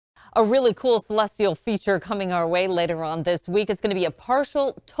A really cool celestial feature coming our way later on this week. It's going to be a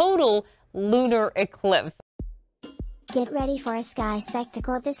partial total lunar eclipse. Get ready for a sky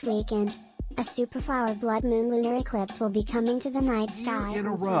spectacle this weekend. A superflower blood moon lunar eclipse will be coming to the night sky. In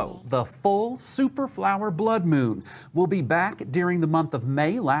a row, the full superflower blood moon will be back during the month of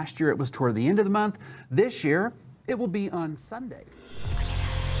May. Last year it was toward the end of the month. This year it will be on Sunday.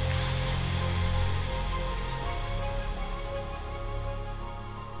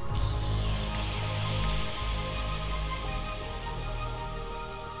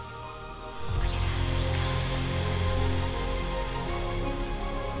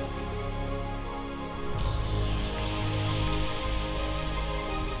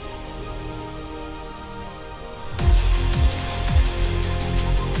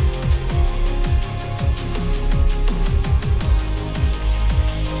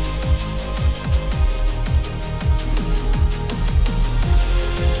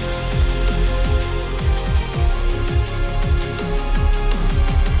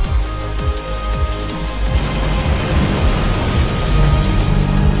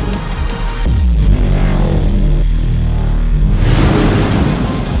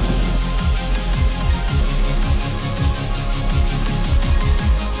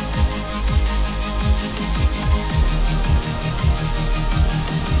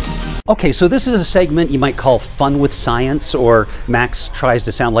 Okay, so this is a segment you might call Fun with Science, or Max tries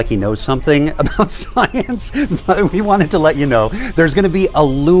to sound like he knows something about science. But we wanted to let you know there's going to be a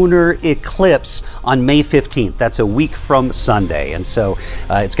lunar eclipse on May 15th. That's a week from Sunday. And so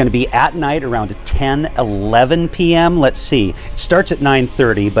it's going to be at night around 10:11 p.m. Let's see. It starts at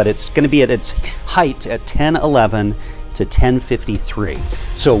 9:30, but it's going to be at its height at 10:11 to 10:53.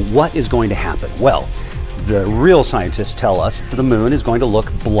 So what is going to happen? Well, the real scientists tell us that the moon is going to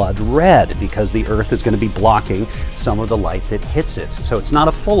look blood red because the Earth is going to be blocking some of the light that hits it. So it's not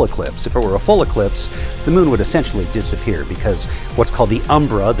a full eclipse. If it were a full eclipse, the moon would essentially disappear because what's called the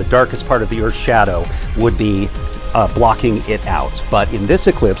umbra, the darkest part of the Earth's shadow, would be blocking it out. But in this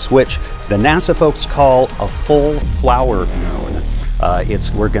eclipse, which the NASA folks call a full flower moon,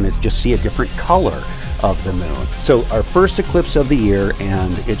 we're going to just see a different color of the moon. So our first eclipse of the year,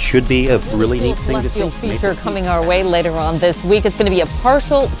 and it should be a really neat thing to see. Celestial feature coming our way later on this week. It's going to be a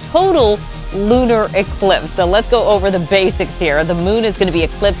partial total lunar eclipse. So let's go over the basics here. The moon is going to be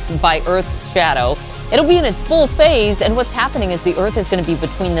eclipsed by Earth's shadow. It'll be in its full phase, and what's happening is the Earth is going to be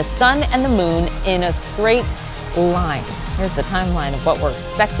between the sun and the moon in a straight line. Here's the timeline of what we're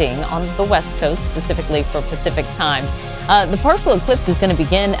expecting on the West Coast, specifically for Pacific time. The partial eclipse is going to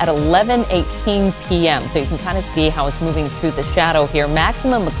begin at 11:18 p.m. So you can kind of see how it's moving through the shadow here.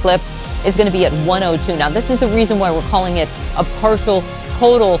 Maximum eclipse is going to be at 1:02. Now, this is the reason why we're calling it a partial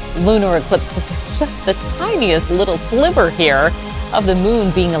total lunar eclipse, because there's just the tiniest little sliver here of the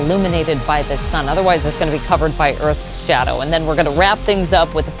moon being illuminated by the sun. Otherwise, it's going to be covered by Earth's shadow. And then we're going to wrap things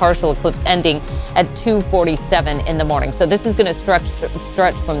up with the partial eclipse ending at 2:47 in the morning. So this is going to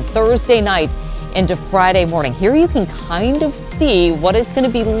stretch from Thursday night into Friday morning. Here you can kind of see what it's going to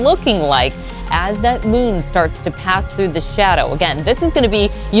be looking like as that moon starts to pass through the shadow. Again, this is going to be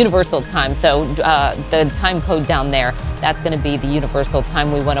universal time, so the time code down there, that's going to be the universal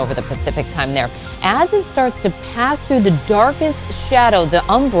time. We went over the Pacific time there. As it starts to pass through the darkest shadow, the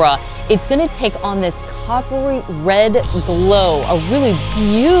umbra, it's going to take on this coppery red glow, a really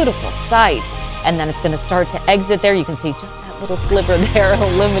beautiful sight. And then it's going to start to exit there. You can see just that little sliver there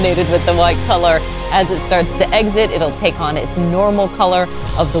illuminated with the white color. As it starts to exit, it'll take on its normal color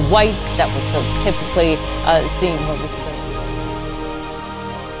of the white that we're so typically seeing when we see those.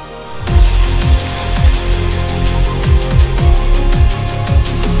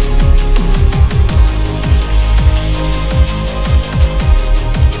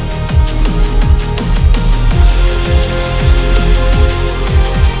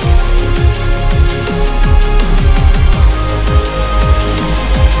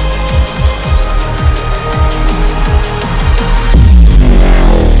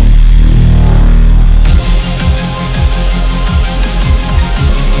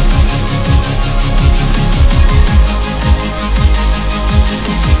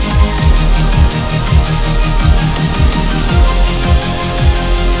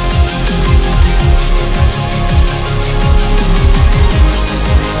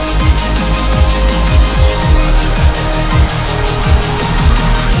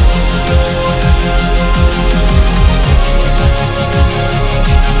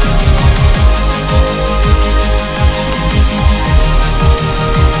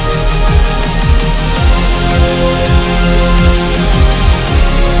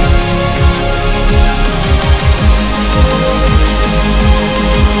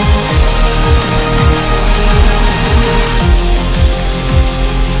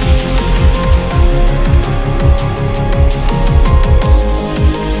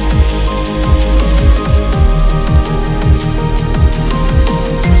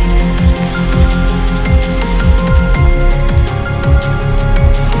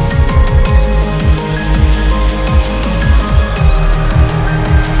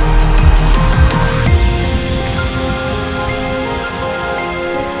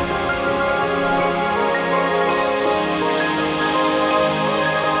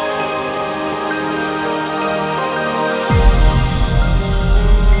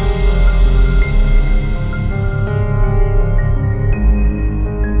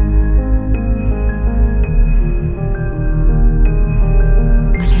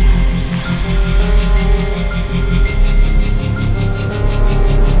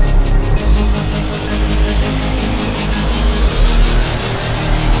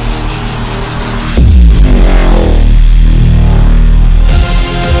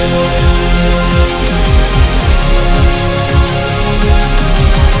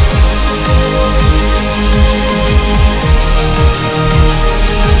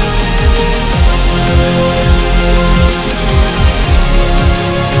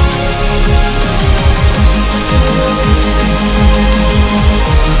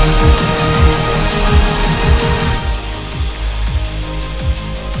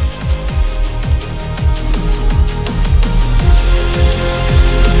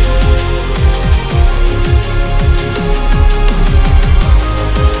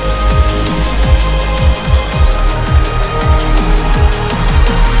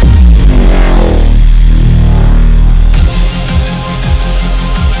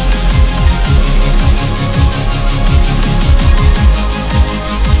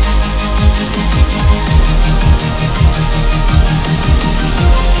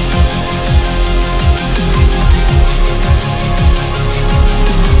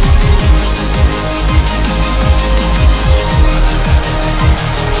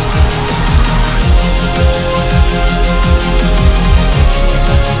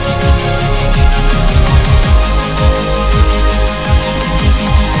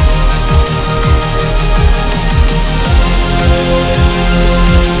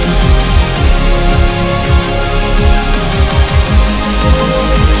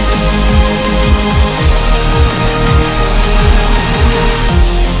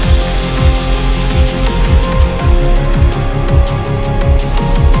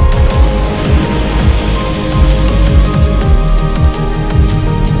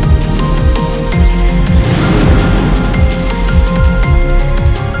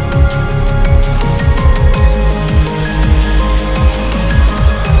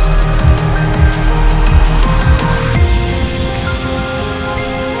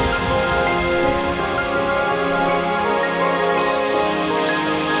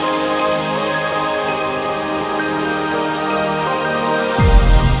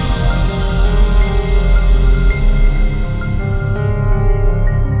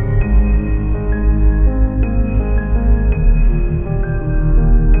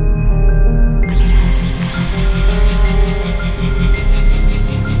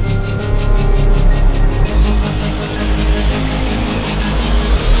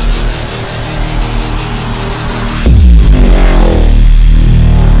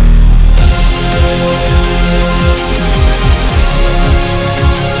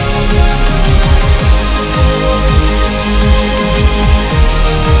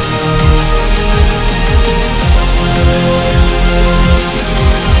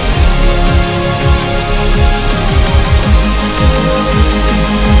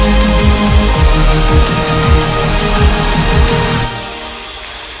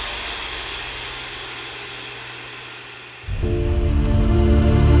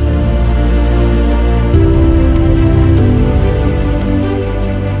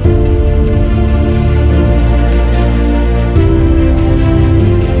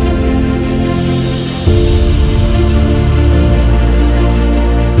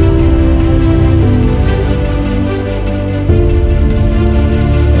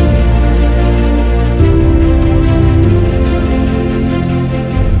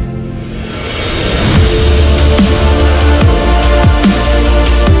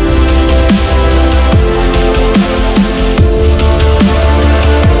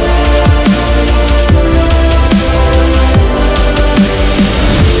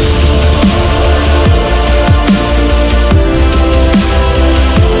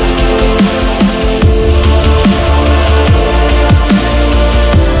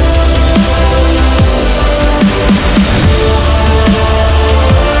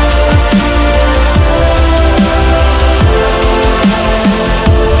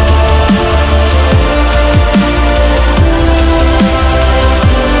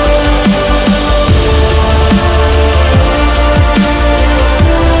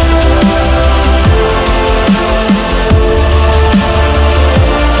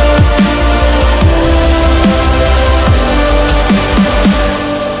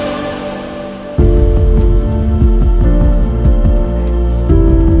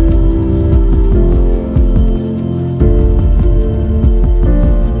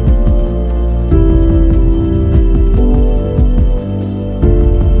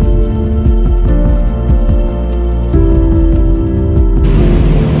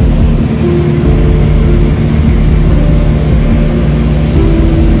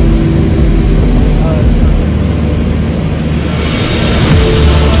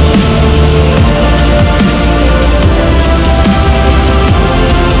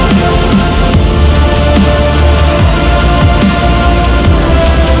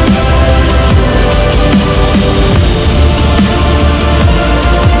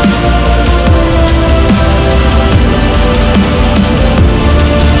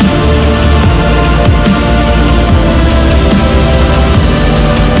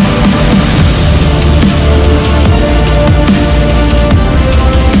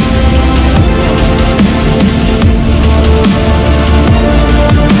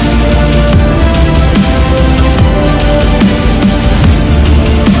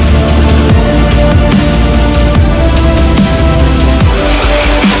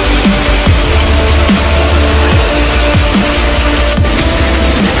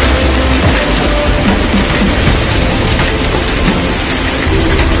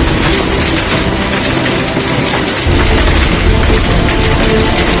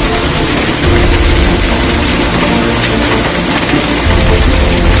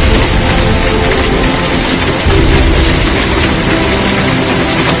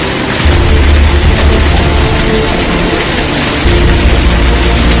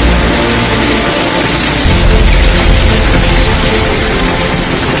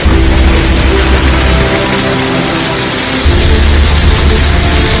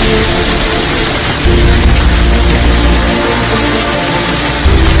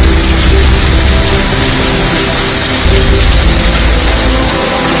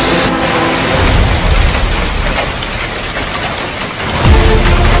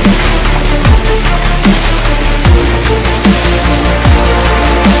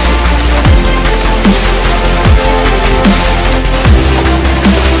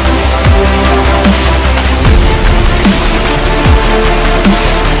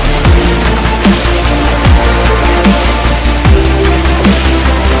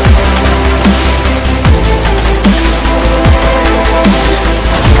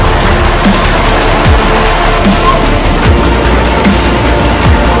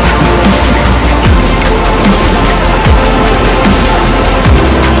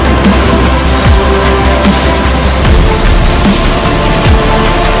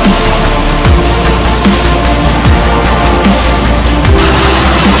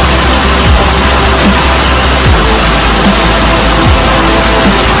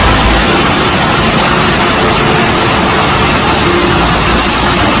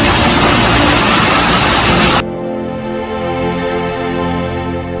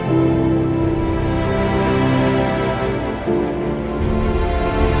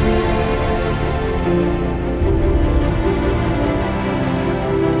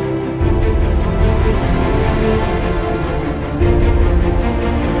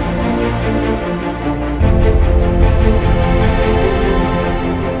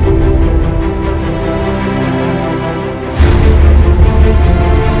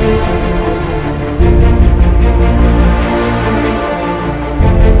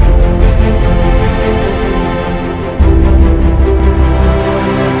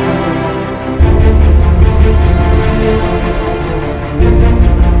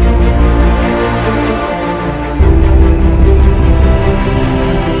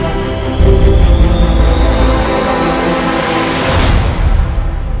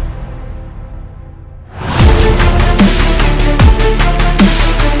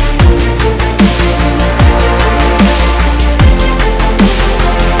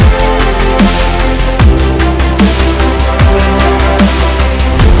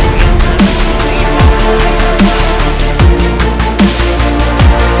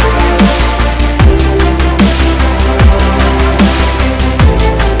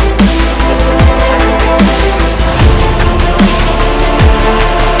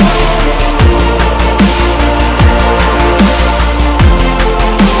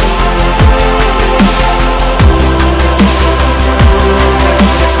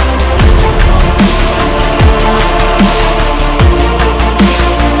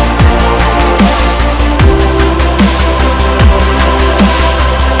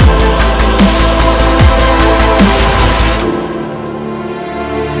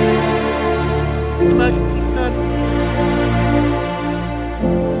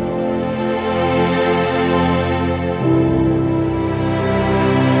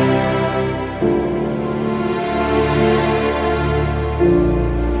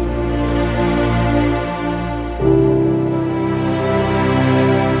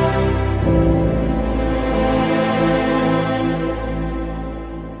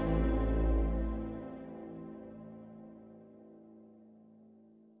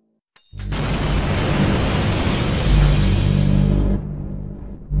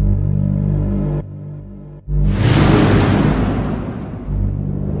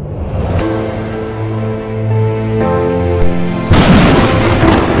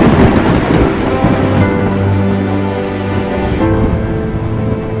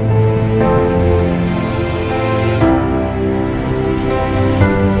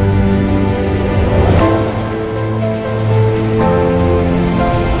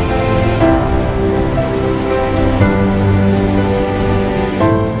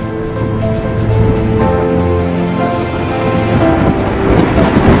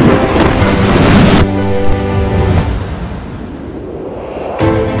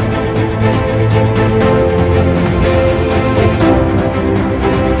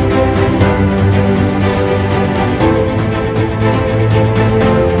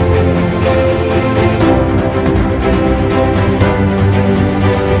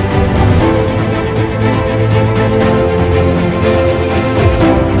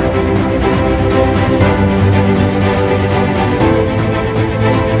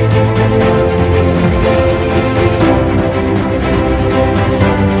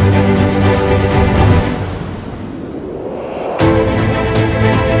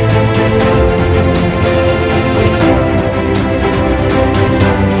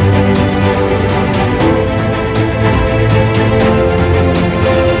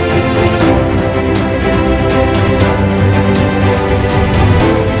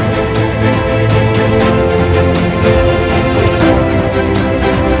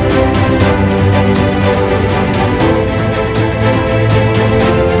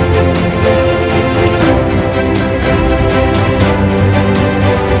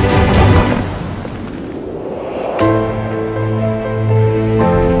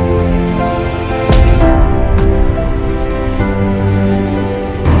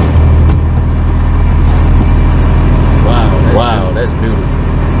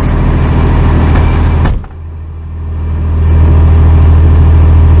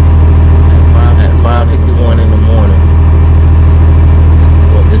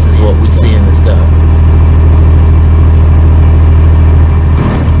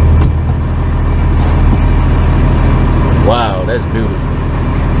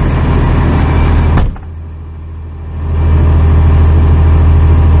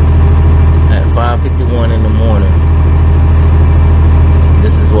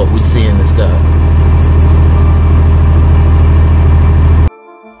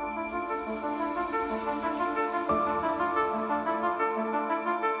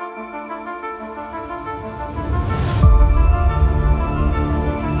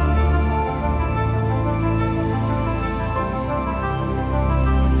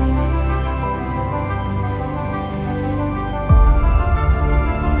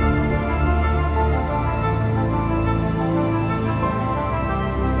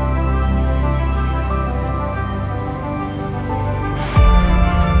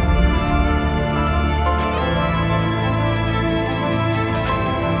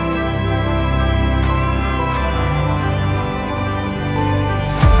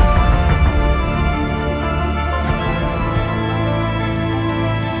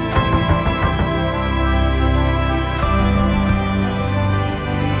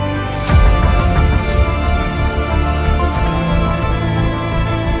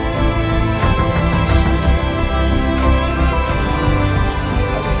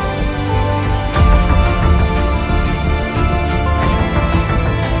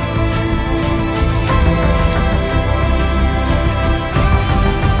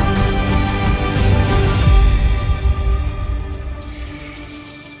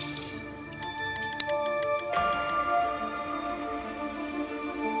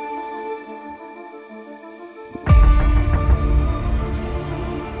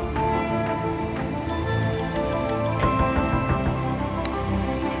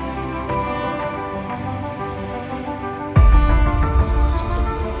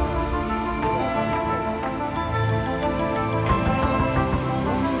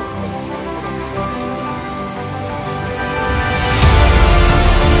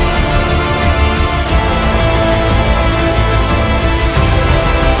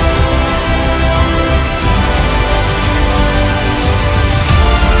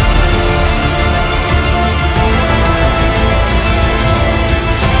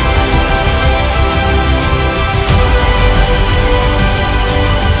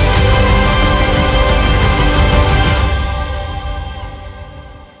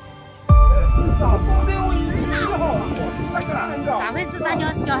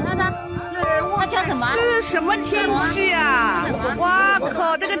 叫啥的？他叫什么？这是什么天气啊？哇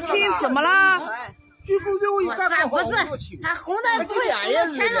靠，这个天怎么了？不是，他红的不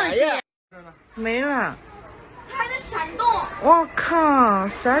天上去。没了。他还在闪动。我靠，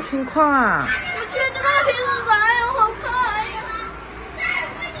啥情况啊？我去，这大屏是啥呀？好怕呀！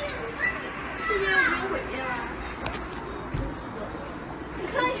世界又不用毁灭了。你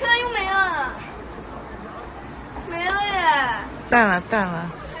看又没了，没了耶！淡了。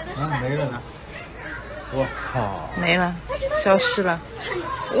没了呢。我靠！没了，消失了。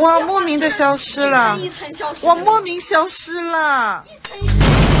哇，莫名的消失了。一层消失。我莫名消失了。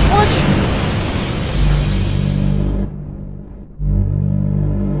我去。